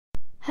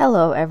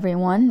Hello,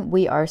 everyone.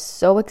 We are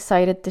so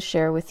excited to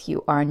share with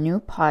you our new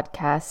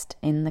podcast,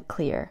 In the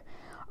Clear.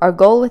 Our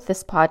goal with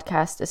this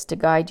podcast is to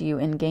guide you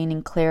in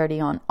gaining clarity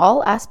on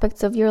all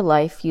aspects of your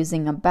life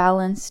using a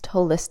balanced,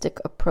 holistic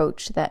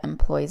approach that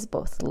employs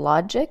both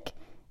logic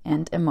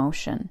and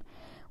emotion.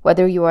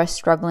 Whether you are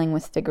struggling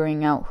with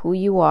figuring out who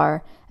you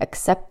are,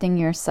 accepting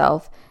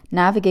yourself,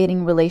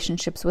 navigating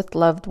relationships with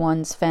loved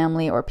ones,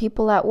 family, or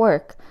people at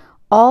work,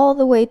 all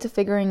the way to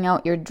figuring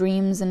out your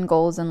dreams and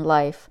goals in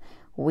life,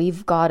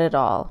 we've got it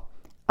all.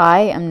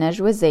 I am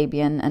Nejwa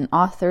Zabian, an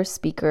author,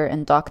 speaker,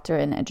 and doctor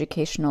in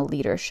educational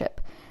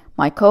leadership.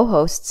 My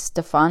co-host,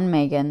 Stefan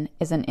Megan,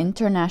 is an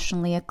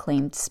internationally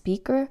acclaimed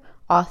speaker,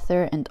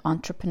 author, and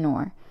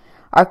entrepreneur.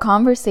 Our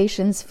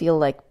conversations feel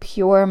like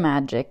pure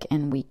magic,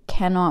 and we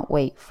cannot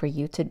wait for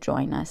you to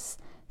join us.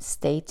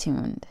 Stay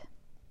tuned.